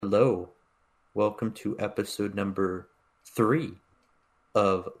Hello, welcome to episode number 3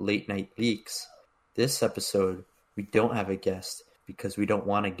 of Late Night Leaks. This episode, we don't have a guest because we don't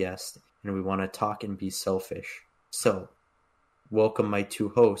want a guest and we want to talk and be selfish. So, welcome my two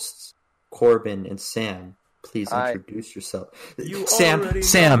hosts, Corbin and Sam. Please introduce yourself.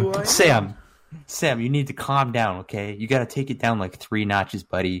 Sam, you need to calm down, okay? You gotta take it down like 3 notches,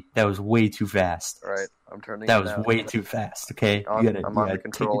 buddy. That was way too fast. All right, I'm turning. That was way too fast, okay? I'm on the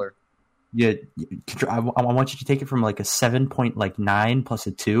controller. I want you to take it from like a 7.9 plus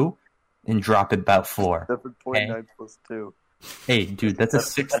a 2 and drop it about 4. 7.9 okay? plus 2. Hey, dude, that's a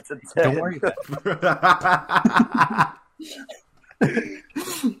 6. That's a 10. Don't worry about it.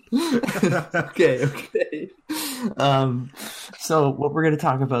 Okay. So what we're going to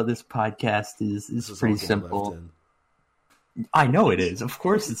talk about this podcast is pretty simple. I know it is. Of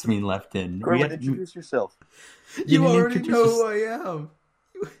course it's me left in. Corbin, introduce yourself. You already know who I am.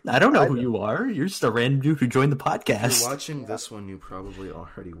 I don't know who you are. You're just a random dude who joined the podcast. If you're watching this one, you probably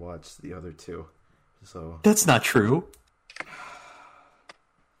already watched the other two. So that's not true.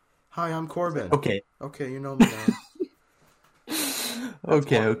 Hi, I'm Corbin. Okay, you know me now.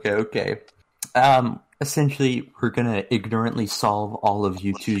 Okay. Essentially, we're gonna ignorantly solve all of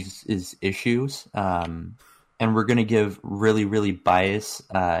YouTube's issues, and we're gonna give really, really biased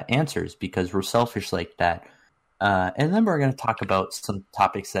answers because we're selfish like that. And then we're gonna talk about some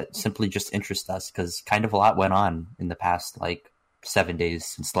topics that simply just interest us because kind of a lot went on in the past 7 days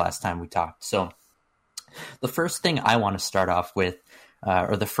since the last time we talked. So, the first thing I want to start off with,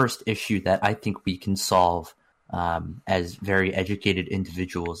 or the first issue that I think we can solve as very educated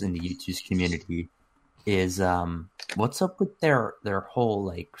individuals in the YouTube community is what's up with their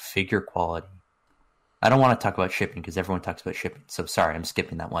whole figure quality. I don't want to talk about shipping because everyone talks about shipping, so sorry, I'm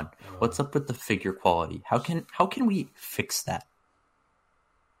skipping that one. What's up with the figure quality? How can we fix that?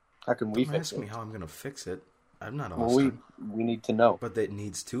 How can we Don't fix ask it? me how I'm going to fix it. I'm not Well, awesome. we need to know. But it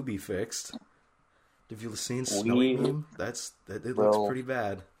needs to be fixed. Have you seen Snowy Meme? It looks pretty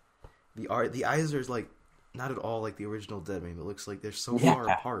bad. The eyes are not at all like the original Dead Meme. It looks like they're so far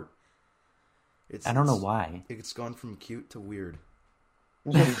apart. I don't know why. It's gone from cute to weird.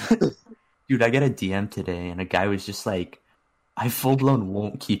 Dude, I got a DM today, and a guy was just like, I full-blown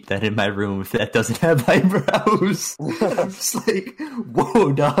won't keep that in my room if that doesn't have eyebrows. I'm just like,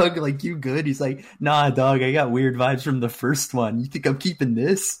 whoa, dog, you good? He's like, nah, dog, I got weird vibes from the first one. You think I'm keeping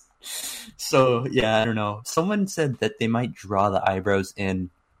this? So, yeah, I don't know. Someone said that they might draw the eyebrows in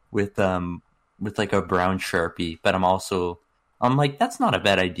with a brown Sharpie, but I'm like, that's not a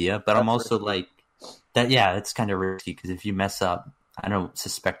bad idea, but I'm also risky. It's kind of risky, because if you mess up, I don't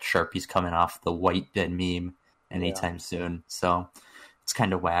suspect Sharpie's coming off the white dead meme anytime soon, so it's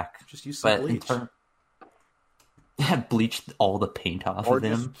kind of whack. Just use some bleach. Bleach all the paint off of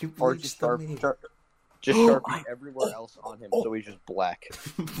him. Or just Sharpie everywhere else on him, so he's just black.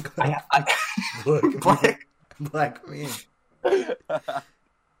 Black man.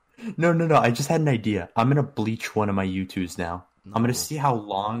 No. I just had an idea. I'm gonna bleach one of my YouTubes now. No. I'm gonna see how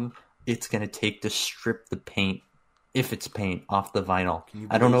long it's gonna take to strip the paint, if it's paint, off the vinyl.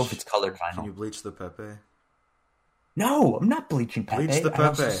 I don't know if it's colored vinyl. Can you bleach the Pepe? No, I'm not bleaching Pepe. Bleach the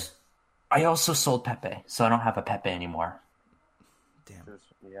Pepe. I also sold Pepe, so I don't have a Pepe anymore. Damn.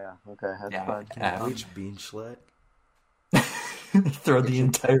 Yeah, okay, that's fine. Bleach Bean Schlet. Throw the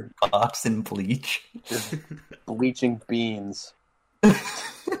entire box in bleach. Just bleaching beans.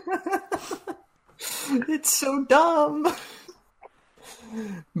 It's so dumb.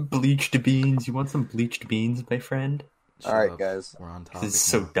 Bleached beans. You want some bleached beans, my friend? Alright, guys. We're on topic. This is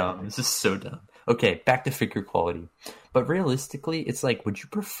so dumb. This is so dumb. Okay, back to figure quality. But realistically, it's would you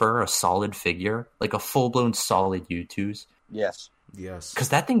prefer a solid figure? Like a full-blown solid U2s? Yes. Because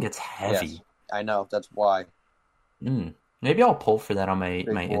that thing gets heavy. Yes. I know, that's why. Maybe I'll pull for that on my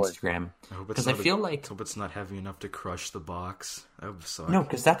Instagram. Because I feel I hope it's not heavy enough to crush the box. That would suck. No,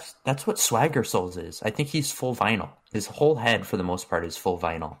 because that's what Swagger Souls is. I think he's full vinyl. His whole head, for the most part, is full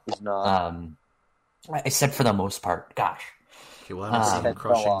vinyl. He's not. I said for the most part. Gosh. Okay, well, I haven't seen him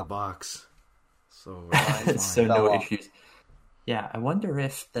crushing the box. So, so no issues. Yeah, I wonder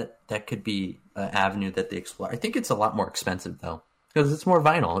if that could be an avenue that they explore. I think it's a lot more expensive, though. Because it's more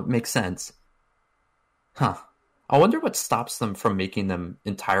vinyl. It makes sense. Huh. I wonder what stops them from making them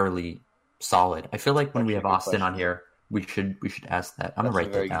entirely solid. I feel like when we have Austin on here, we should ask that. I'm going to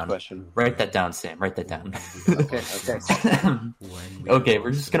write that down. Write that down, Sam. Write that down. Okay. Okay,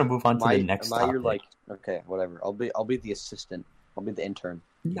 we're just going to move on to the next topic. Okay, whatever. I'll be the assistant. I'll be the intern.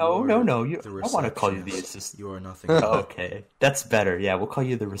 No. I want to call you the assistant. You are nothing. Okay, that's better. Yeah, we'll call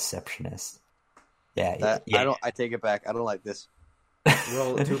you the receptionist. Yeah. I take it back. I don't like this.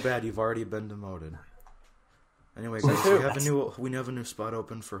 Well, too bad. You've already been demoted. Anyway, Me guys, too. we have a new spot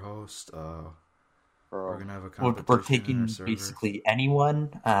open for host. We're gonna have a We're competition in taking our server. basically anyone.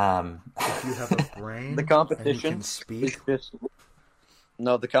 If you have a brain, The and you competition can is speak. just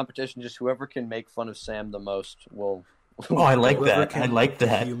the competition. Just whoever can make fun of Sam the most will. Oh, I like Whoever that. I can like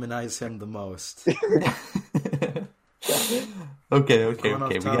that. Humanize him the most. Okay. Going off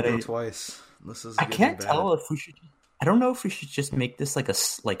We topic gotta. twice. This is I getting can't bad. tell if we should. I don't know if we should just make this like a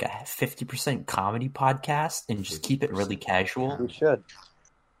 50% comedy podcast and just keep it really casual, We should.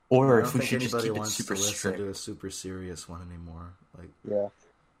 or I if don't we think should just anybody keep it wants super to listen strict. to a super serious one anymore. Like, Yeah.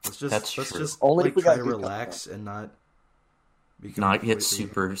 let's just That's let's true. just Only like if we try got to good relax and not become Not get completely-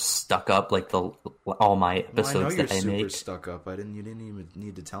 super stuck up like all my Well, I know episodes you're that I super make. stuck up. You didn't even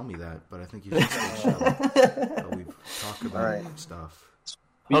need to tell me that, but I think you should still show. We talk about Alright. stuff.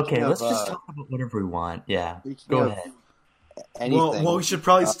 Okay, Speaking let's of, just talk about whatever we want. Yeah, speaking go of ahead. Anything. Well, we should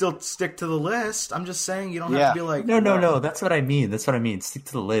probably still stick to the list. I'm just saying you don't have Yeah. to be like No. That's what I mean. Stick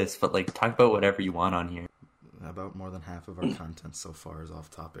to the list, but like talk about whatever you want on here. About more than half of our content so far is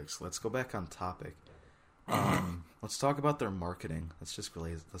off topics. Let's go back on topic. Let's talk about their marketing. Let's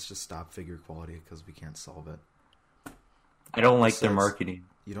just stop figure quality because we can't solve it. I don't like their Besides- marketing.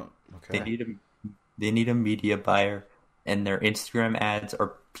 You don't. Okay. They need a media buyer, and their Instagram ads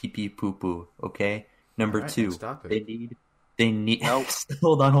are pee pee poo poo. Okay. Number Alright, two, next topic. they need. Nope.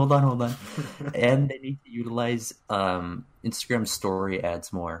 hold on. And they need to utilize Instagram story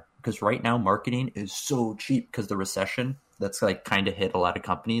ads more, because right now marketing is so cheap because the recession that's like kind of hit a lot of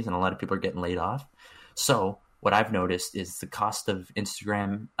companies and a lot of people are getting laid off. So what I've noticed is the cost of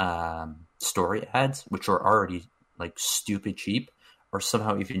Instagram story ads, which are already like stupid cheap, are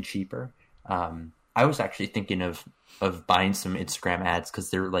somehow even cheaper. I was actually thinking of buying some Instagram ads because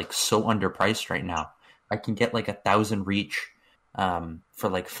they're like so underpriced right now. I can get like 1,000 reach for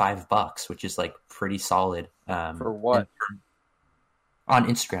like $5, which is like pretty solid. For what? On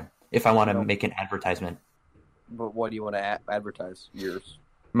Instagram, if I want to make an advertisement. But what do you want to advertise? Yours.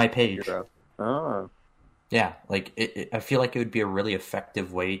 My page. Oh. Yeah, like I feel like it would be a really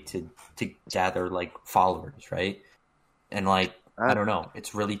effective way to gather like followers, right? And like I don't know,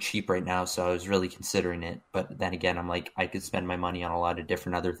 it's really cheap right now, so I was really considering it. But then again, I'm like, I could spend my money on a lot of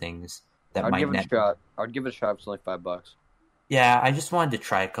different other things that I'd might give it a net. shot. I'd give it a shot for only $5. Yeah, I just wanted to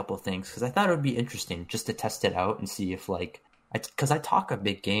try a couple of things because I thought it would be interesting just to test it out and see if like, because I talk a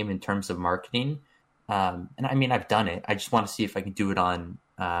big game in terms of marketing, and I mean I've done it. I just want to see if I can do it on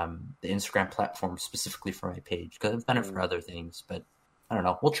the Instagram platform specifically for my page, because I've done it for other things, but I don't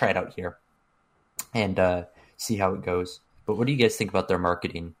know. We'll try it out here and see how it goes. But what do you guys think about their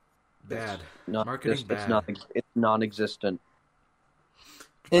marketing? Bad. Marketing bad. It's non-existent.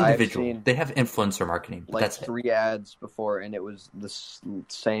 Individual. seen, they have influencer marketing. But Like that's it. 3 ads before, and it was the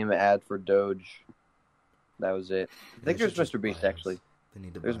same ad for Doge. That was it. I think They there's should just Mr. Beast buy actually. ads. They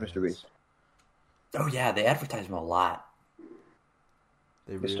need to There's buy Mr. ads. Beast. Oh yeah, they advertise them a lot.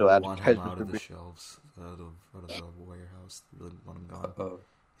 They They really still want advertise him out Mr. of the Beast. shelves, out of the warehouse. They really want him gone. Oh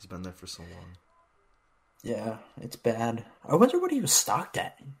He's been there for so long. yeah, it's bad. I wonder what he was stocked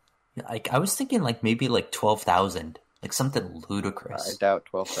at. Like I was thinking, like maybe like 12,000, like something I ludicrous. doubt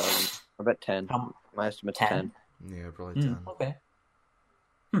 12,000. I bet 10. My estimate's 10. Yeah, probably 10. Okay.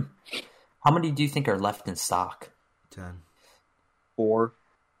 How many do you think are left in stock? 10. 4.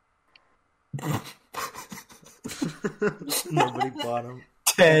 Nobody bought him.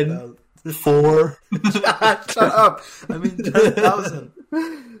 10, 4. Shut up! I mean 10,000.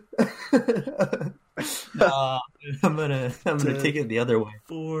 Nah, I'm gonna take it the other way.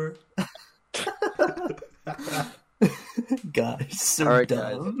 4. Gosh, so All right,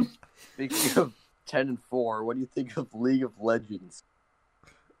 dumb. Speaking of 10 and 4, what do you think of League of Legends?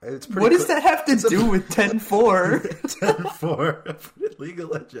 It's pretty What does that have to do with 10-4? 10-4. League of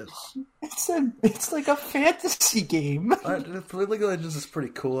Legends. It's like a fantasy game. League of Legends is pretty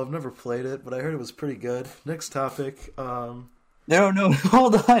cool. I've never played it, but I heard it was pretty good. Next topic. No,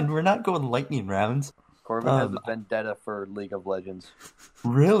 hold on. We're not going lightning rounds. Corbin has a vendetta for League of Legends.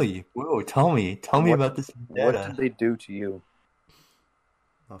 Really? Whoa, tell me about this What vendetta. did they do to you?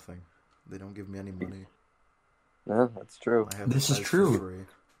 Nothing. They don't give me any money. Yeah, that's true. I have This the is site for true. free.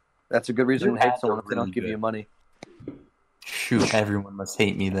 That's a good reason Your to hate ads someone are if they don't really give you good. money. Shoot, everyone must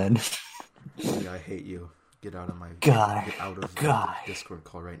hate me then. Yeah, I hate you. Get out of my. God. Get out of God. the Discord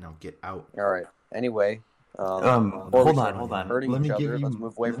call right now. Get out. All right. Anyway, Hold before we start on. hurting Let me each give other, you- let's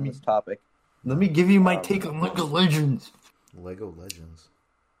move away let from me- this topic. Let me give you my take on League of Legends. Lego Legends.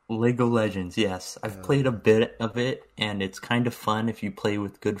 Lego Legends, yes. I've played a bit of it, and it's kind of fun if you play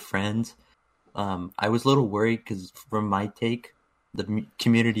with good friends. I was a little worried because from my take, the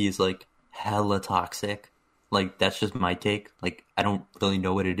community is like hella toxic. Like that's just my take. Like I don't really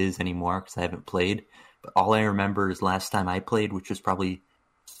know what it is anymore because I haven't played. But all I remember is last time I played, which was probably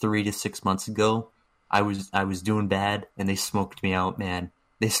 3 to 6 months ago. I was doing bad, and they smoked me out, man.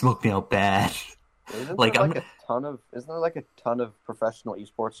 They smoked me out bad. Isn't Like there I'm. a ton of professional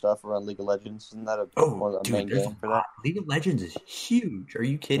esports stuff around League of Legends? Isn't that one of the Dude, main there's game for that? League of Legends is huge. Are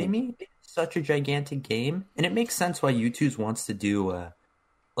you kidding me? It's such a gigantic game, and it makes sense why YouTube wants to do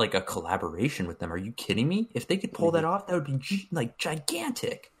like a collaboration with them. Are you kidding me? If they could pull that off, that would be like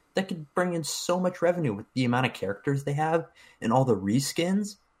gigantic. That could bring in so much revenue with the amount of characters they have and all the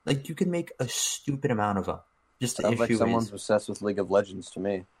reskins. Like you could make a stupid amount of them. Just the Sounds like issue someone's is obsessed with League of Legends to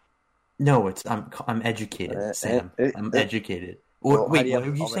me. no. It's I'm educated, Sam. I'm educated. Well, how Wait, do you what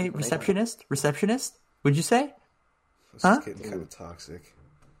have would you all that say? information? Receptionist? What'd you say? This Huh? is getting kind of toxic.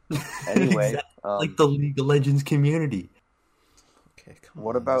 Anyway, Exactly. Like the League of Legends community. Okay, come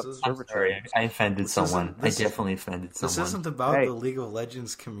What on. about this is, server Sorry, changes? I offended This someone. isn't- this- I definitely offended this someone. isn't about Hey. the League of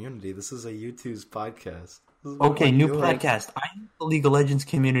Legends community. This is a YouTube's podcast. This is about Okay, what new you're doing. podcast. I'm the League of Legends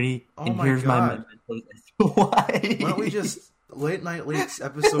community, Oh and my here's my God. memento. Why? Why don't we just Late Night Leaks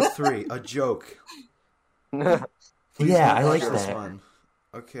episode 3, a joke? Please Yeah, don't I like watch this that. one.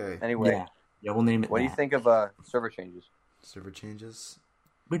 Okay. Anyway, Yeah, we'll name it. what do you that. think of server changes? Server changes.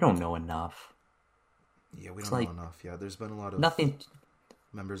 We don't know enough. Yeah, we It's don't like- know enough. Yeah, there's been a lot of Nothing.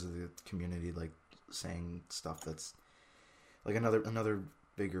 members of the community like saying stuff that's like another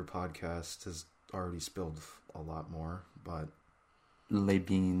bigger podcast has already spilled a lot more, but Lay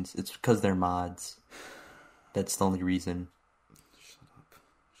beans. It's because they're mods. That's the only reason. shut up.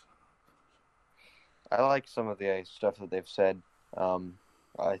 I like some of the stuff that they've said.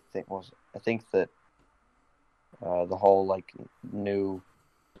 I think that the whole like new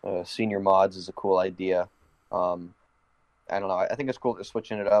senior mods is a cool idea. I don't know. I think it's cool they're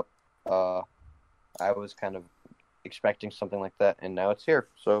switching it up. I was kind of expecting something like that, and now it's here.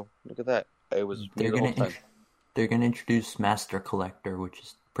 So look at that. It was me They're the whole gonna time. they're gonna introduce Master Collector, which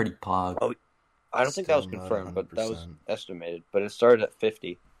is pretty pog. Oh, I don't think that was Still not confirmed, but that was 100%. estimated. But it started at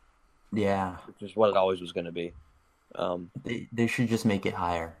 50, Yeah, which is what it always was going to be. they should just make it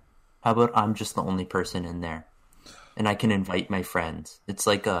higher. How about I'm just the only person in there, and I can invite my friends. It's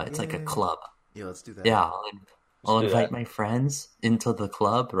like a Yeah. club. Yeah, let's do that. Yeah, I'll do invite that. my friends into the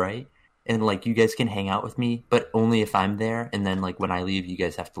club, right? And like you guys can hang out with me, but only if I'm there. And then like when I leave, you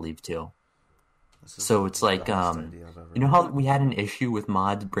guys have to leave too. This is So it's the like dumbest idea I've ever you know how heard. we had an issue with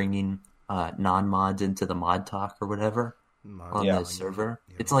mods bringing non-mods into the mod talk or whatever on Yeah. the server.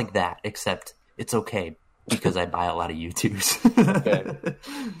 Yeah. It's like that, except it's okay because I buy a lot of YouTubes. Okay.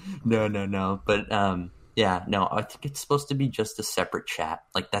 No. But yeah, no, I think it's supposed to be just a separate chat.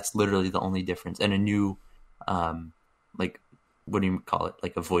 Like that's literally the only difference, and a new like what do you call it?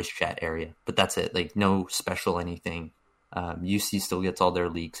 Like a voice chat area. But that's it. Like no special anything. UC still gets all their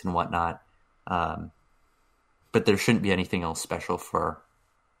leaks and whatnot. But there shouldn't be anything else special for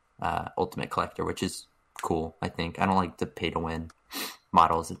Ultimate Collector, which is cool, I think. I don't like the pay to win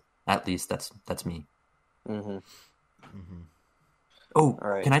models. At least that's me. Mm-hmm. Oh, All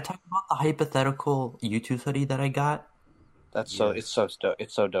right. can I talk about the hypothetical YouTube hoodie that I got? That's so Yes.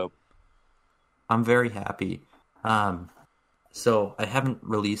 it's so dope. I'm very happy. So I haven't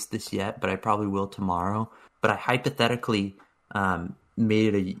released this yet, but I probably will tomorrow. But I hypothetically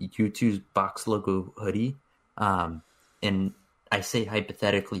made a YouTube box logo hoodie. And I say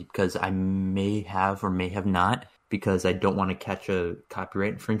hypothetically because I may have or may have not, because I don't want to catch a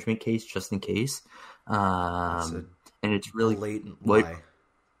copyright infringement case just in case. That's a And it's really blatant what- lie.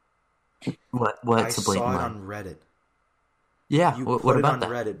 what's I a blatant saw it lie? on Reddit. Yeah, You what put it about on that?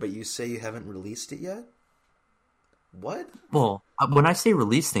 Reddit, but you say you haven't released it yet? What? Well, when I say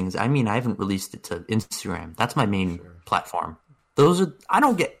release things, I mean I haven't released it to Instagram. That's my main Sure. platform. I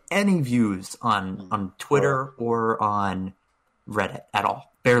don't get any views on Twitter or on Reddit at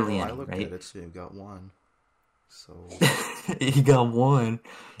all. Barely Oh, I any, looked right? at it, so you got one. So You got one.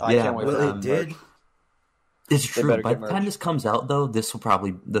 I yeah, can't wait but, for well, that it did. merch. it's They true. better By get the time merch. this comes out, though, this will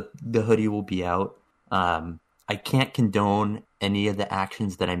probably the hoodie will be out. I can't condone any of the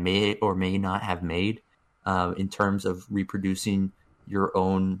actions that I may or may not have made in terms of reproducing your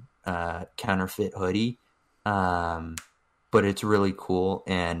own counterfeit hoodie. But it's really cool,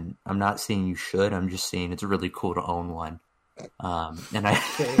 and I'm not saying you should. I'm just saying it's really cool to own one. And I.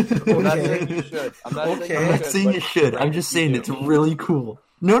 I'm not saying you should. I'm not Okay. I'm not saying but you should. I'm right, just you saying do. it's really cool.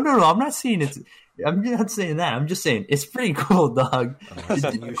 No. I'm not saying it's. I'm not saying that. I'm just saying it's pretty cool, dog. I'm not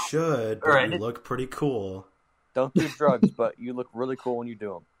saying you should, but Alright. you look pretty cool. Don't do drugs, but you look really cool when you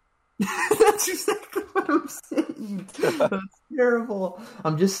do them. That's exactly what I'm saying. That's terrible.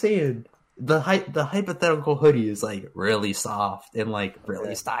 I'm just saying the hypothetical hoodie is like really soft and like really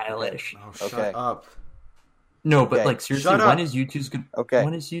Okay. stylish. Oh, shut Okay. up. No, but Okay. like seriously, Shut up. when is YouTube's gonna? Okay.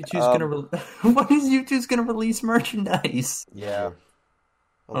 When is YouTube's gonna? When is YouTube's gonna release merchandise? Yeah.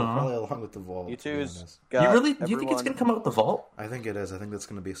 Never. Well, probably along with the vault. You to be two's honest. got Do you think it's everyone- gonna come out with the vault? I think it is. I think that's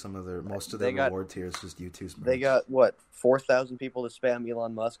going to be some of their most of They their got- reward tiers. Just YouTube's. They merch. got what 4,000 people to spam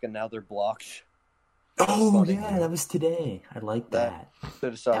Elon Musk, and now they're blocked. Oh funny. yeah, that was today. I like that. Should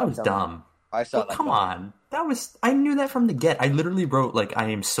have saw That was coming. dumb. I saw Oh, that. come coming. on. I knew that from the get. I literally wrote, like, I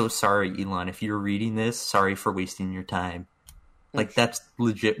am so sorry, Elon. If you're reading this, sorry for wasting your time. Like, that's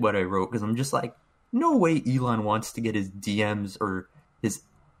legit what I wrote, because I'm just like, no way Elon wants to get his DMs or his,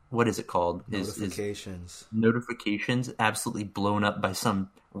 what is it called? His notifications absolutely blown up by some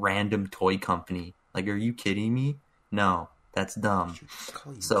random toy company. Like, are you kidding me? No, that's dumb. Did you just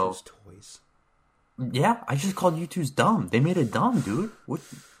call you So- just toys? Yeah, I just called YouTube's dumb. They made it dumb, dude. What?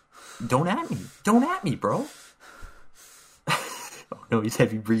 Don't at me. Don't at me, bro. Oh no, he's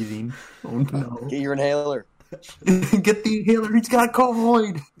heavy breathing. Oh no. Get your inhaler. Get the inhaler. He's got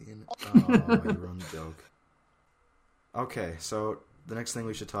COVID. Oh, you ruined the joke. Okay, so the next thing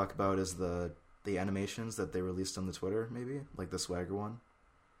we should talk about is the animations that they released on the Twitter, maybe? Like the Swagger one.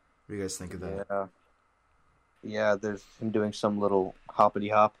 What do you guys think of that? Yeah. Yeah, there's him doing some little hoppity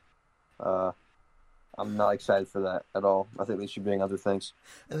hop. I'm not excited for that at all. I think they should be doing other things.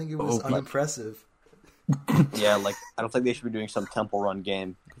 I think it was Oh, unimpressive. Yeah, like I don't think they should be doing some Temple Run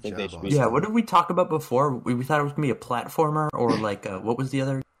game. I think they job, should be. Austin. Yeah, what did we talk about before? We thought it was going to be a platformer or like, what was the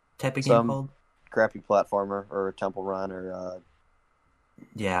other type of game Some- called? Crappy platformer or a Temple Run or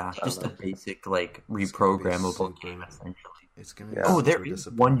Yeah, I just a don't know. basic, like, It's gonna be reprogrammable super- game, essentially. It's gonna. Yeah. Be Oh, super there is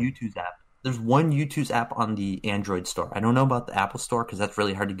disappointing. one YouTube's app. There's one YouTube's app on the Android store. I don't know about the Apple store because that's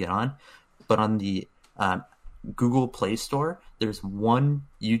really hard to get on. But on the Google Play Store, there's one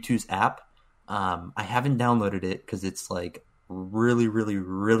YouTube's app. I haven't downloaded it because it's like really, really,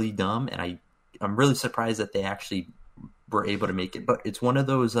 really dumb, and I'm really surprised that they actually were able to make it. But it's one of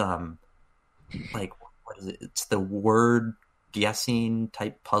those like, what is it? It's the word guessing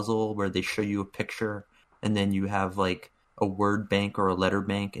type puzzle where they show you a picture and then you have like a word bank or a letter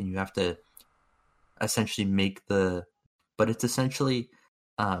bank, and you have to essentially make but it's essentially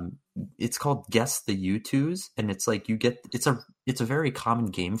it's called Guess the U2s, and it's like it's a very common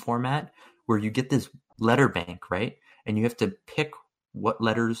game format where you get this letter bank, right? And you have to pick what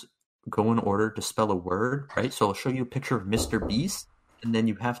letters go in order to spell a word, right? So I'll show you a picture of Mr. Beast, and then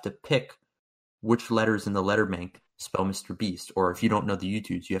you have to pick which letters in the letter bank spell Mr. Beast. Or if you don't know the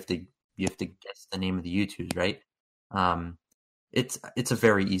U2s, you have to guess the name of the U2s, right? It's a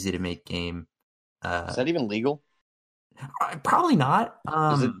very easy to make game. is that even legal? Probably not.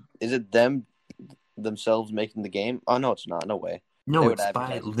 Is it them themselves making the game? Oh no, it's not. No way. No, They would it's by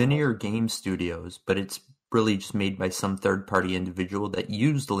advertise it. Linear Game Studios, but it's really just made by some third-party individual that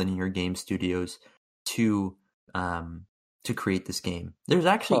used Linear Game Studios to create this game. There's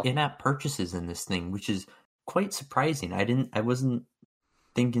actually in-app purchases in this thing, which is quite surprising. I wasn't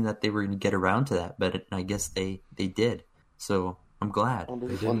thinking that they were going to get around to that, but I guess they did. So I'm glad.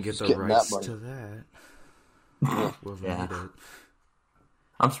 They didn't get the Getting that rights money. to that. Whoever Yeah. made it.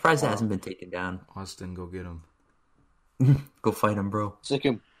 I'm surprised it hasn't been taken down. Austin, go get him. Go fight him, bro. Sick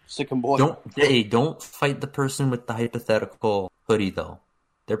him, boy. Don't fight the person with the hypothetical hoodie though.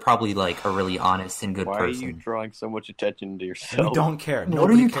 They're probably like a really honest and good Why person. are you drawing so much attention to We yourself? don't care. What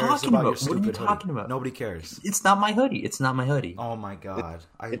Nobody are you cares talking about about? your What are stupid you hoodie. talking about? Nobody cares. It's not my hoodie. It's not my hoodie. Oh my god.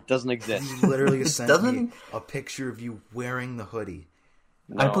 It doesn't exist. You literally It sent me doesn't- a picture of you wearing the hoodie.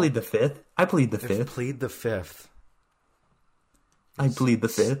 I No. plead the fifth. I plead the If fifth. plead the fifth. I plead the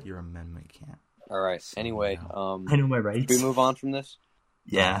fifth. Your amendment can't. All right. So, Anyway, no. I know my should rights. we move on from this?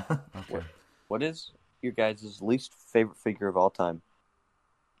 Yeah. Okay. What is your guys' least favorite figure of all time?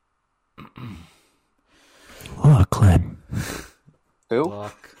 Lachlan. Who?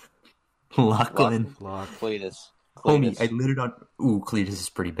 Lock. Lachlan. Lock. Cletus. Homie, I literally don't. Ooh, Cletus is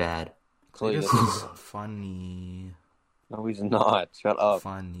pretty bad. Cletus Cletus. is funny. No, he's not. Shut up.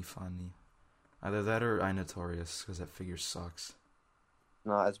 Funny. Either that or iNotorious, because that figure sucks.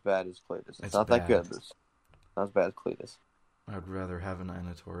 Not as bad as Cletus. It's It's not that bad. good. But it's not as bad as Cletus. I'd rather have an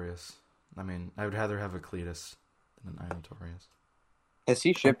iNotorious. I mean, I would rather have a Cletus than an iNotorious. Has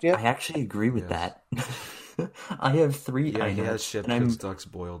he shipped yet? I actually agree with Yes. that. I have 3 Yeah, he items, has shipped and I'm- his Ducks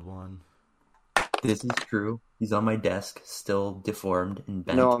boiled one. This is true. He's on my desk, still deformed and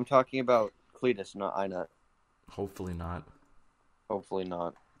bent. No, I'm talking about Cletus, not Inut. Hopefully not. Hopefully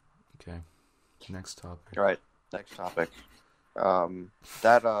not. Okay. Next topic. All right. Next topic.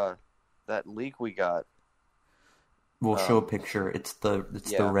 That that leak we got. We'll show a picture. It's the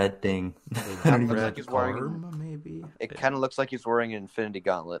Yeah. red thing. The Kinda looks red like he's wearing- arm, maybe? It kind of looks like he's wearing an Infinity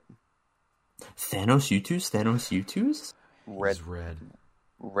Gauntlet. Thanos Utus? He's red.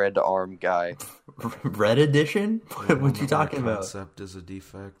 Red arm guy. Red edition? What you The talking about? concept is a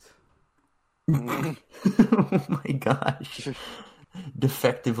defect. Oh my gosh.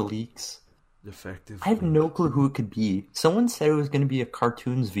 Defective leaks. Defective. I have leak. no clue who it could be. Someone said it was going to be a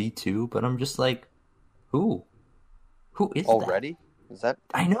Cartoons V2, but I'm just like, who? Who is that? Already? Is that?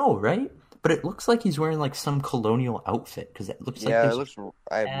 I know, right? But it looks like he's wearing like some colonial outfit because it looks like Yeah, there's it looks.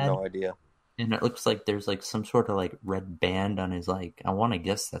 I have no idea. and it looks like there's like some sort of like red band on his like I want to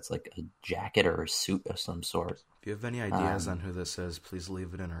guess that's like a jacket or a suit of some sort. If you have any ideas on who this is, please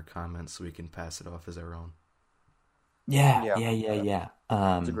leave it in our comments so we can pass it off as our own. Yeah.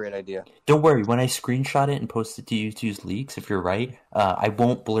 It's a great idea. Don't worry, when I screenshot it and post it to YouTube's leaks, if you're right, I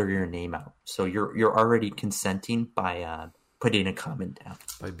won't blur your name out. So you're already consenting by putting a comment down.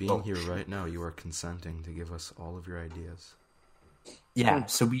 By being here right now, you are consenting to give us all of your ideas. Yeah,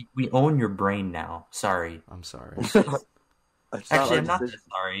 so we own your brain now. Sorry. I'm sorry. Actually, I'm not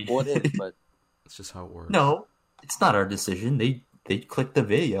sorry. Well, it is, but That's just how it works. No, it's not our decision. They clicked the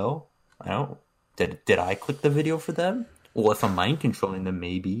video. I don't. Did I click the video for them? Well, if I'm mind controlling them,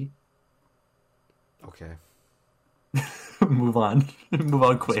 maybe. Okay. Move on. Move on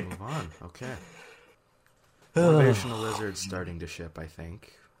Let's quick. move on. Okay. Motivational Lizard's starting to ship, I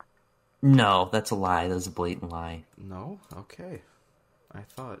think. No, that's a lie. That's a blatant lie. No? Okay. I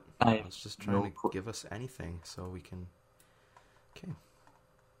thought I I was just trying no to give us anything so we can... Okay.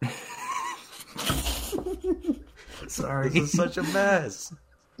 Sorry. This is such a mess.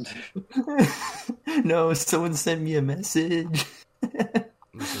 No, someone sent me a message.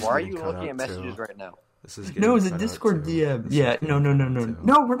 This is why are getting you cut looking out at messages too. right now? This is getting No, it's a cut out Discord too. DM. This is Yeah, getting no. cut out too.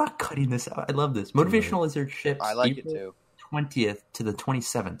 No, we're not cutting this out. I love this. Motivational Lizard ships I like it April too. 20th to the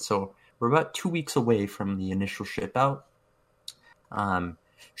 27th. So we're about 2 weeks away from the initial ship out.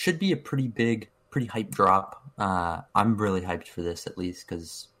 Should be a pretty hype drop. I'm really hyped for this at least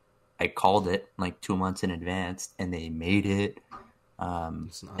because I called it like 2 months in advance and they made it.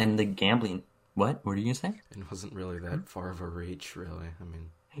 It's not. And the gambling. What? What are you gonna say? It wasn't really that far of a reach, really. I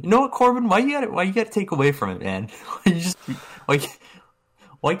mean, You know what, Corbin? Why you gotta take away from it, man?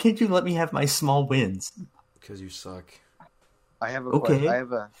 Why can't you let me have my small wins? because you suck. I have a Okay.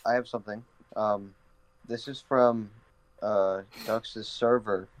 I have something. This is from Dux's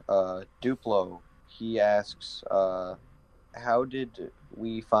server, Duplo. He asks, "How did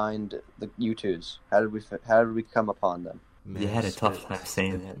we find the U2s? How did we come upon them?" You had a tough time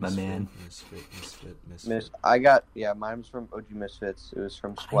saying that, my man. Misfit. Mine was from OG Misfits. It was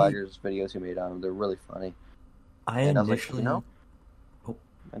from Swagger's videos he made on them. They're really funny. I And I was like, initially, you know, Oh.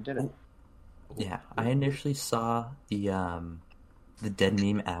 I did it. yeah, I initially saw the dead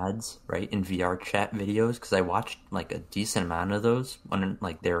meme ads right in VR chat videos because I watched like a decent amount of those when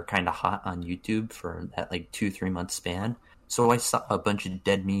like they were kind of hot on YouTube for that like 2-3 month span. So I saw a bunch of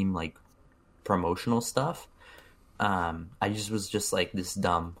dead meme like promotional stuff. I was just like this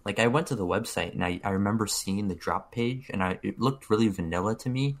dumb. Like I went to the website and I remember seeing the drop page and it looked really vanilla to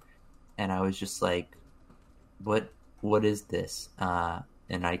me, and I was just like, what is this?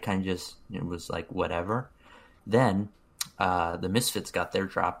 And I kind of just it was like whatever. Then the Misfits got their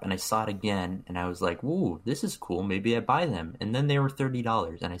drop and I saw it again and I was like, "Ooh, this is cool. Maybe I buy them." And then they were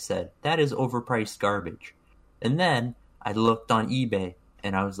 $30 and I said, "That is overpriced garbage." And then I looked on eBay.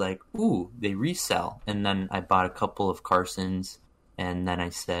 And I was like, "Ooh, they resell." And then I bought a couple of Carsons, and then I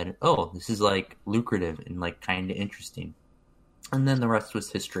said, "Oh, this is like lucrative and like kind of interesting." And then the rest was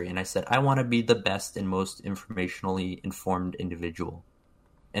history. And I said, "I want to be the best and most informationally informed individual,"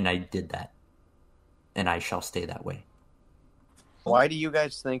 and I did that, and I shall stay that way. Why do you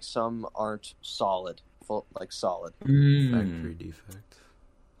guys think some aren't solid? Solid. Factory defect.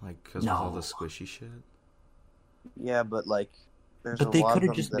 Like, because of all No. the squishy shit? Yeah, but like, there's But a they lot could of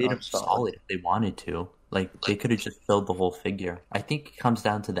have just that made aren't them solid if they wanted to. Like they could have just filled the whole figure. I think it comes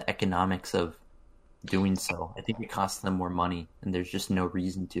down to the economics of doing so. I think it costs them more money, and there's just no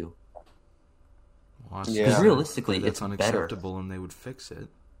reason to. Well, Yeah. Because realistically, that's it's better. unacceptable and they would fix it.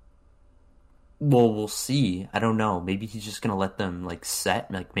 Well, we'll see. I don't know. Maybe he's just gonna let them like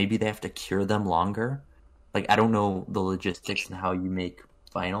set. Like maybe they have to cure them longer. Like I don't know the logistics and how you make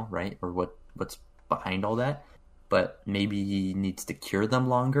vinyl, right? Or what's behind all that. But maybe he needs to cure them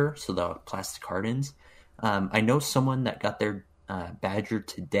longer so the plastic hardens. I know someone that got their Badger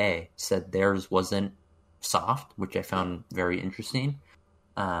today said theirs wasn't soft, which I found very interesting.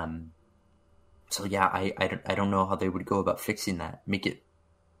 So yeah, I don't know how they would go about fixing that. Make it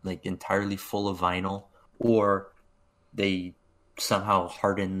like entirely full of vinyl, or they somehow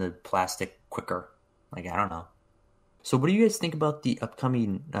harden the plastic quicker. Like, I don't know. So what do you guys think about the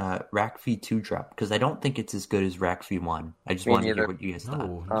upcoming Rack V2 drop? Because I don't think it's as good as Rack V1. I just Me wanted to hear neither. what you guys thought.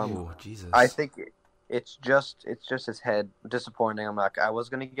 No, Jesus. I think it's just his head. Disappointing. I was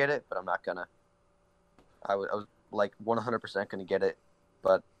gonna get it, but I'm not gonna. I was like 100% gonna get it,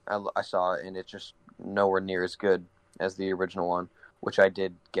 but I saw it and it's just nowhere near as good as the original one, which I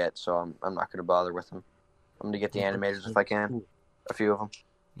did get. So I'm not gonna bother with them. I'm gonna get the animators if I can, a few of them.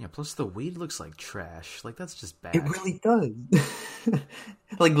 Yeah, plus the weed looks like trash. Like, that's just bad. It really does.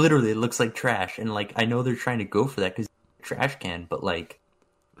 Like, literally, it looks like trash. And, like, I know they're trying to go for that because it's a trash can, but, like,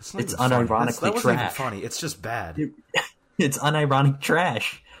 It's not it's even funny. unironically That wasn't even trash. funny. It's just bad. It's unironic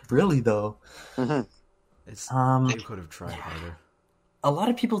trash. Really, though. It's Um, they could have tried harder. A lot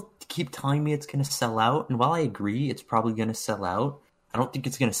of people keep telling me it's going to sell out. And while I agree it's probably going to sell out, I don't think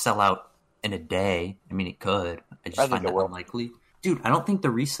it's going to sell out in a day. I mean, it could. I just I think find it that will. unlikely. Dude, I don't think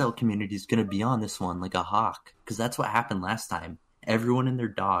the resale community is going to be on this one like a hawk. Because that's what happened last time. Everyone and their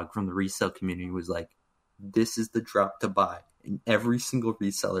dog from the resale community was like, this is the drop to buy. And every single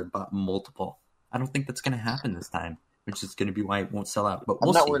reseller bought multiple. I don't think that's going to happen this time, which is going to be why it won't sell out. But we'll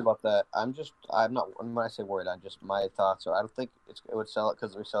I'm not see. worried about that. I'm not. When I say worried, I'm just my thoughts are. I don't think it would sell out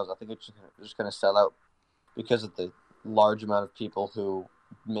because of the resells. I think it's just going to sell out because of the large amount of people who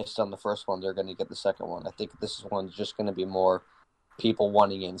missed on the first one. They're going to get the second one. I think this one's just going to be more people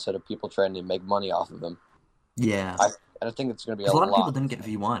wanting it instead of people trying to make money off of them. Yeah. And I think it's going to be A a lot of people lot. didn't get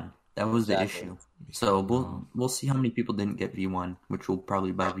V1. That was the Exactly. issue. So we'll see how many people didn't get V1, which will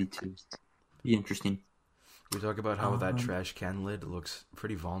probably buy V2. Be interesting. We talk about how that trash can lid looks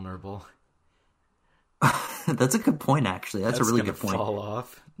pretty vulnerable. That's a good point, actually. That's a really gonna good point. fall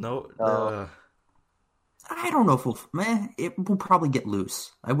off. No, I don't know if it will probably get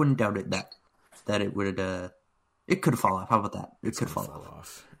loose. I wouldn't doubt it that it would it could fall off. How about that? It could fall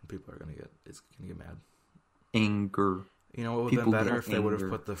off. People are gonna get mad. Anger. You know what would have People been better get if they would have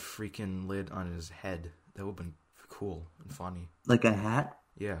anger. put the freaking lid on his head? That would have been cool and funny. Like a hat?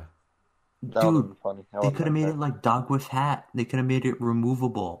 Yeah. That would Dude, be funny. they could have made it like Dog Whiff hat. They could have made it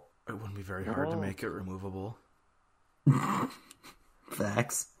removable. It wouldn't be very hard to make it removable.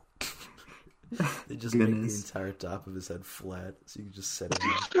 Facts. They just make the Goodness. entire top of his head flat, so you can just set it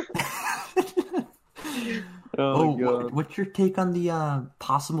in. What's your take on the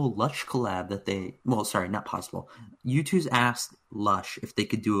possible Lush collab that they... Well, sorry, not possible. U2's asked Lush if they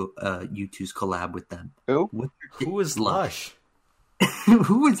could do a U2's collab with them. Who? What's your take- Who is Lush?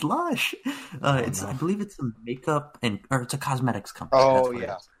 Who is Lush? It's know. I believe it's a makeup or it's a cosmetics company. Oh, That's what it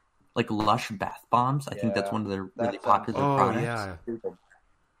yeah. is. Like Lush bath bombs. I think that's Yeah. one of their really That's, popular Oh, products. yeah. Stupid.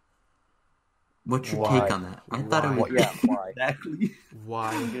 What's your Why? take on that? I thought it Why? was Yeah, why? exactly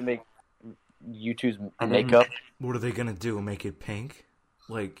Why? You're gonna make U2's I didn't- makeup. What are they gonna do? Make it pink?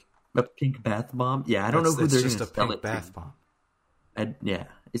 Like, a pink bath bomb. Yeah, I don't know who that's they're just going a to sell pink it bath to. bomb. I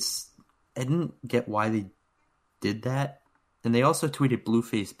didn't get why they did that. And they also tweeted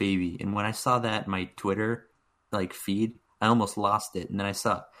Blueface Baby, and when I saw that in my Twitter feed, I almost lost it. And then I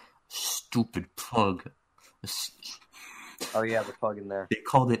saw stupid pug. Oh yeah, the plug in there. They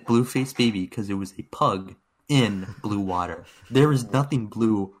called it Blueface Baby because it was a pug in blue water. There is nothing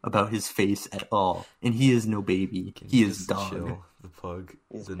blue about his face at all, and he is no baby. Can He you is just dog. chill? The pug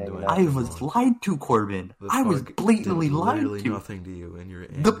He's didn't do hanging anything out. I was wrong. lied to, Corbin. The I was pug blatantly did lied literally to. nothing to you, and you're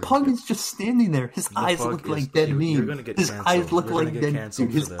angry. The pug is just standing there. His eyes pug look is like dead cute. meat. You're gonna get His canceled. eyes look You're gonna like get dead canceled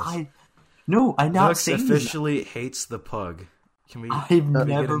meat. for His this. eye. No, I'm not Dux saying officially hates the pug. Can we? that. I've can we get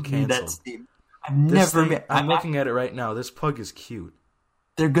never him made that canceled? statement. I've This never thing- made. I'm looking at it right now. This pug is cute.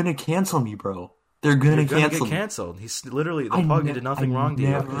 They're gonna cancel me, bro. They're gonna You're gonna cancel get me. canceled. He's literally the pug did nothing wrong to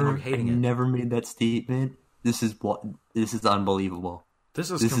you, and you're hating I it. never made that statement. This is unbelievable. This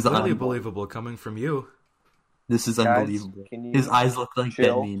is this is completely unbelievable. believable coming from you. This is Guys, unbelievable. can you His eyes look like dead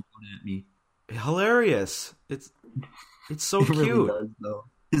chill? meat at me. Hilarious. It's so It really cute. does, though.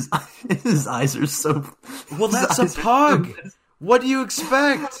 His eyes are so. Well, his that's a eyes are so pug. good. What do you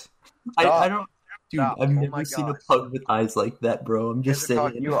expect? I don't. Dude, Stop. I've Oh never my seen a God. pug with eyes like that, bro. I'm just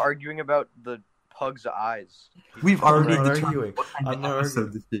saying. You were arguing about the pug's eyes. We've I'm already not determined arguing. what kind I'm of not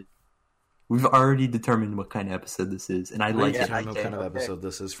episode this is. We've already determined what kind of episode this is, and I like Yeah, it. I know what kind of okay. episode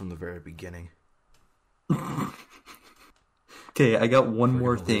this is from the very beginning. Okay, I got one We're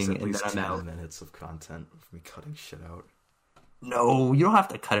more gonna lose thing, at and least then I'm 10 out. minutes of content of me cutting shit out. No, you don't have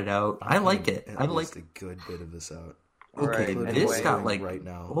to cut it out. I like it. At I least like. a good bit of this out. Okay, Alright, this anyway. got like. right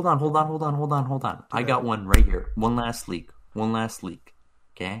now. Hold on. I got one right here. One last leak.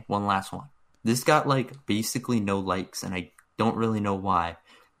 Okay, one last one. This got like basically no likes, and I don't really know why.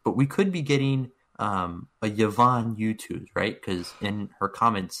 but we could be getting a Yvonne YouTube, right? Because in her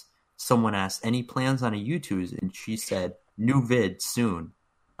comments, someone asked any plans on a YouTube, and she said new vid soon.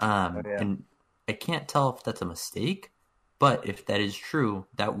 And I can't tell if that's a mistake, but if that is true,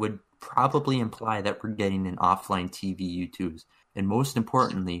 that would probably imply that we're getting an offline TV YouTubes. And most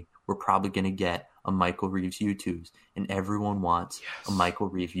importantly, we're probably going to get a Michael Reeves YouTubes. And everyone wants a Michael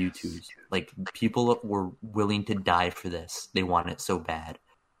Reeves YouTubes. Like, people were willing to die for this. They want it so bad.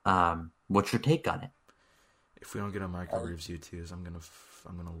 What's your take on it? If we don't get a Michael Reeves YouTubes, I'm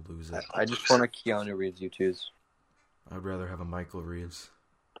gonna lose it. I just want a Keanu Reeves YouTubes. I'd rather have a Michael Reeves.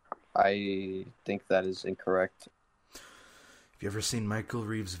 I think that is incorrect. Have you ever seen Michael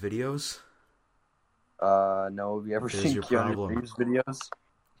Reeves videos? No. Have you ever There's seen your Keanu problem. Reeves videos?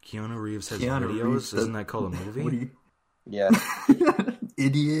 Keanu Reeves has Keanu videos. Reeves Isn't that called a movie? Yeah.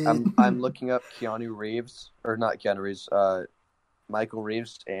 Idiot. I'm looking up Keanu Reeves, or not Keanu Reeves, Michael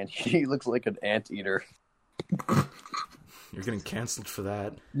Reeves, and he looks like an anteater. You're getting canceled for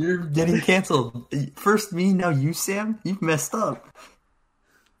that. You're getting canceled. First me, now you, Sam. You've messed up.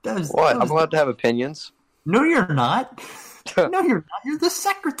 What? I'm allowed to have opinions. No, you're not. No, you're not. You're the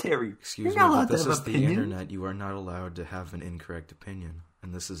secretary. Excuse You're me, not but allowed this to have is the opinions. internet. You are not allowed to have an incorrect opinion,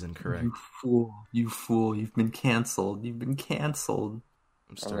 and this is incorrect. You fool. You fool. You've been canceled. You've been canceled.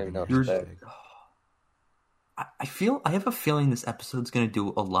 I'm I don't even starting know a what to say. hashtag. I have a feeling this episode's going to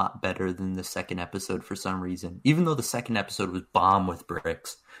do a lot better than the second episode for some reason. Even though the second episode was bomb with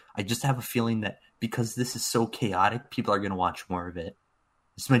bricks, I just have a feeling that because this is so chaotic, people are going to watch more of it.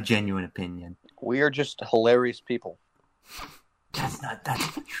 It's my genuine opinion. We are just hilarious people. That's not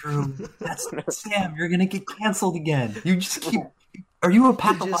true. That's Sam. You're going to get canceled again. You just keep. Are you a He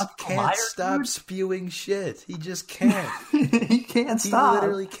pathological just can't liar? stop dude? spewing shit. He just can't. He can't He stop.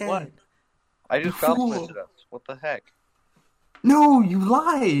 literally can't. What? I just You fool. complimented us. What the heck? No, you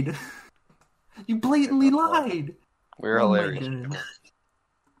lied. You blatantly lied. We're Oh my hilarious. goodness.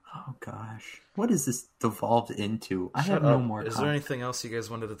 Oh gosh, what is this devolved into? I Shut have no up. more. Is there anything else you guys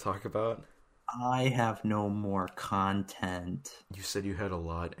wanted to talk about? I have no more content. You said you had a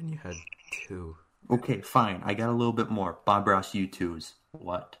lot, and you had 2. Okay, fine. I got a little bit more. Bob Ross U2s.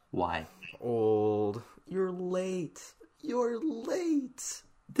 What? Why? Old. You're late. You're late.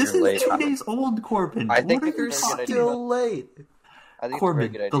 This You're is late. 2 days old, Corbin. I think what are you're you a good talking idea. about? Still late. I think Corbin,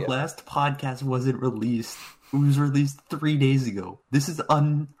 it's a very good the idea. last podcast wasn't released. It was released 3 days ago. This is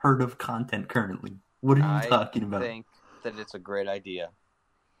unheard of content currently. What are you talking about? I think that it's a great idea.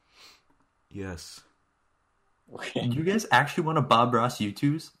 Yes. You guys actually want a Bob Ross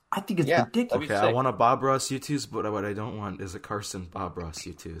U2s? I think it's Yeah, ridiculous. Okay, sick. I want a Bob Ross U2s, but what I don't want is a Carson Bob Ross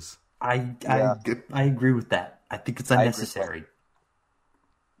U2s. I Yeah. agree with that. I think it's I agree. unnecessary.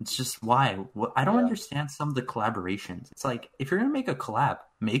 It's just why. I don't Yeah. understand some of the collaborations. It's like, if you're going to make a collab,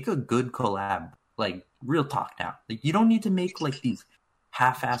 make a good collab. Like, real talk now. Like, you don't need to make, like, these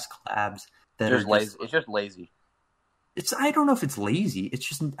half-ass collabs that Just are lazy. It's just lazy. I don't know if it's lazy. It's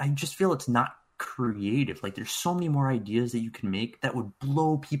just, I just feel it's not creative. Like, there's so many more ideas that you can make that would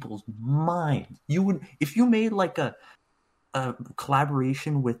blow people's minds. If you made, like, a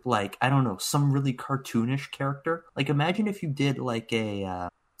collaboration with, like, I don't know, some really cartoonish character. Like, imagine if you did like a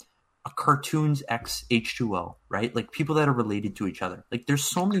cartoons X H2O, right? Like, people that are related to each other. Like, there's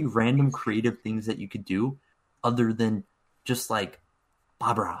so many random creative things that you could do other than just like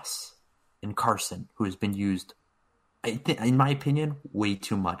Bob Ross and Carson, who has been used, I think, in my opinion, way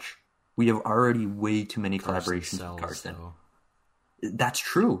too much. We have already way too many collaborations sells, with Carson. though. That's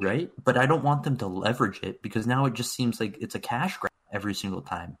true, right? But I don't want them to leverage it because now it just seems like it's a cash grab every single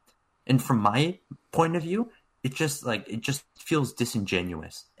time. And from my point of view, it just feels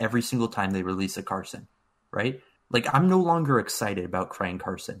disingenuous every single time they release a Carson, right? Like, I'm no longer excited about Crying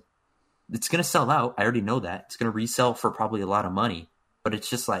Carson. It's going to sell out. I already know that. It's going to resell for probably a lot of money. But it's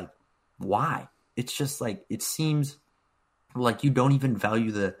just like, why? It's just like, it seems like you don't even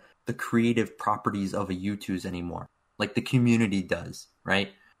value the creative properties of a U2s anymore. Like the community does,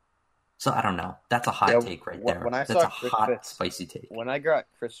 right? So I don't know. That's a hot take right there. When I That's saw a Chris hot, Fitz- spicy take. When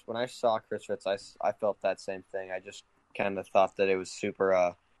I saw Chris Fitz, I felt that same thing. I just kind of thought that it was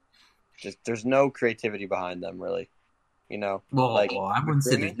super. Just there's no creativity behind them, really. You know, Well, like, I wouldn't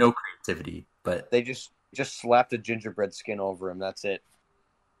say there's no creativity, but they just slapped a gingerbread skin over him. That's it.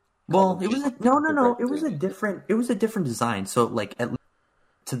 well, it was no. Gingerbread It was a skin. different design. So, like, at least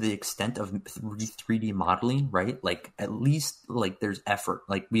to the extent of 3D modeling, right? Like, at least, like, there's effort.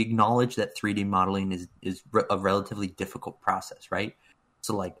 Like, we acknowledge that 3D modeling is a relatively difficult process, right?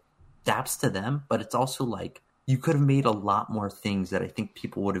 So, like, daps to them, but it's also like you could have made a lot more things that I think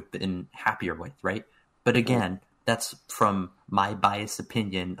people would have been happier with, right? But again, that's from my biased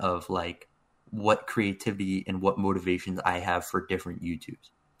opinion of like what creativity and what motivations I have for different YouTubes.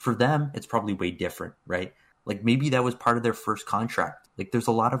 For them, it's probably way different, right? Like maybe that was part of their first contract. Like there's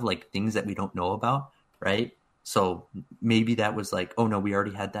a lot of like things that we don't know about, right? So maybe that was like, oh no, we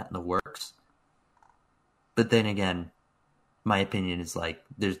already had that in the works. But then again, my opinion is like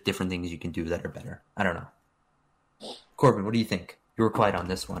there's different things you can do that are better. I don't know. Corbin, what do you think? You were quiet on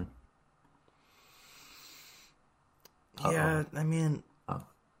this one. Yeah, I mean,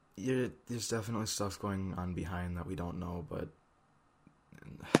 there's definitely stuff going on behind that we don't know, but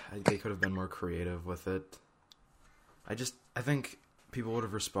they could have been more creative with it. I think people would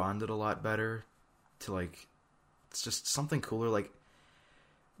have responded a lot better to, like, it's just something cooler. Like,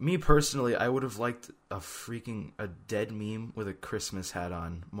 me personally, I would have liked a dead meme with a Christmas hat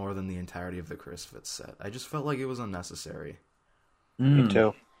on more than the entirety of the Christmas set. I just felt like it was unnecessary. Me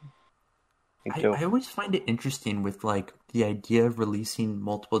too. I always find it interesting with like the idea of releasing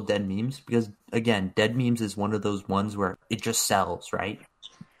multiple dead memes because again, dead memes is one of those ones where it just sells, right?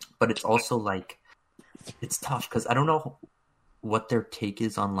 But it's also like it's tough because I don't know what their take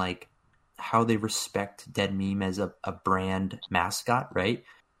is on like how they respect dead meme as a brand mascot, right?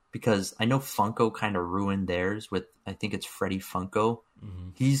 Because I know Funko kind of ruined theirs with I think it's Freddy Funko. Mm-hmm.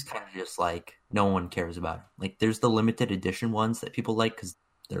 He's kind of just like no one cares about him. Like there's the limited edition ones that people like because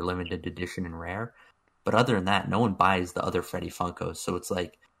they're limited edition and rare. But other than that, no one buys the other Freddy Funkos. So it's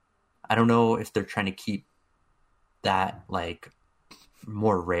like, I don't know if they're trying to keep that like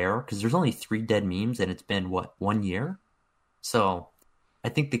more rare because there's only 3 dead memes and it's been 1 year. So I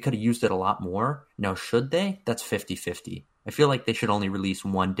think they could have used it a lot more. Now, should they? That's 50-50. I feel like they should only release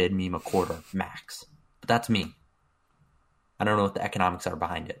 1 dead meme a quarter max. But that's me. I don't know what the economics are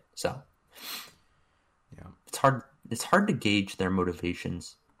behind it. So yeah, it's hard to gauge their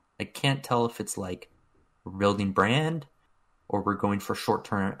motivations. I can't tell if it's like we're building brand or we're going for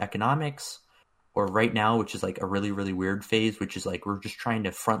short-term economics or right now, which is like a really, really weird phase, which is like we're just trying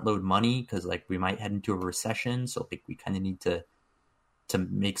to front load money because like we might head into a recession. So like we kind of need to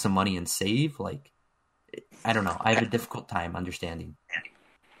make some money and save. Like, I don't know. I have a difficult time understanding.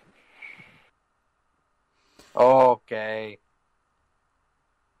 Okay.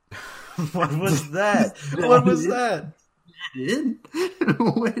 What was that? What was that?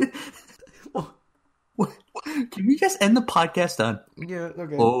 What? Can we just end the podcast on? Yeah,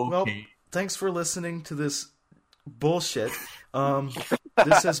 okay. Well, thanks for listening to this bullshit.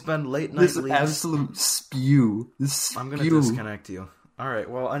 This has been Late Night This Leaks. Absolute spew. I'm going to disconnect you. All right.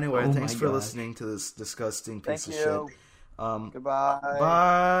 Well, anyway, thanks for listening to this disgusting piece of shit. Goodbye.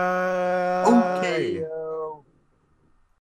 Bye. Okay.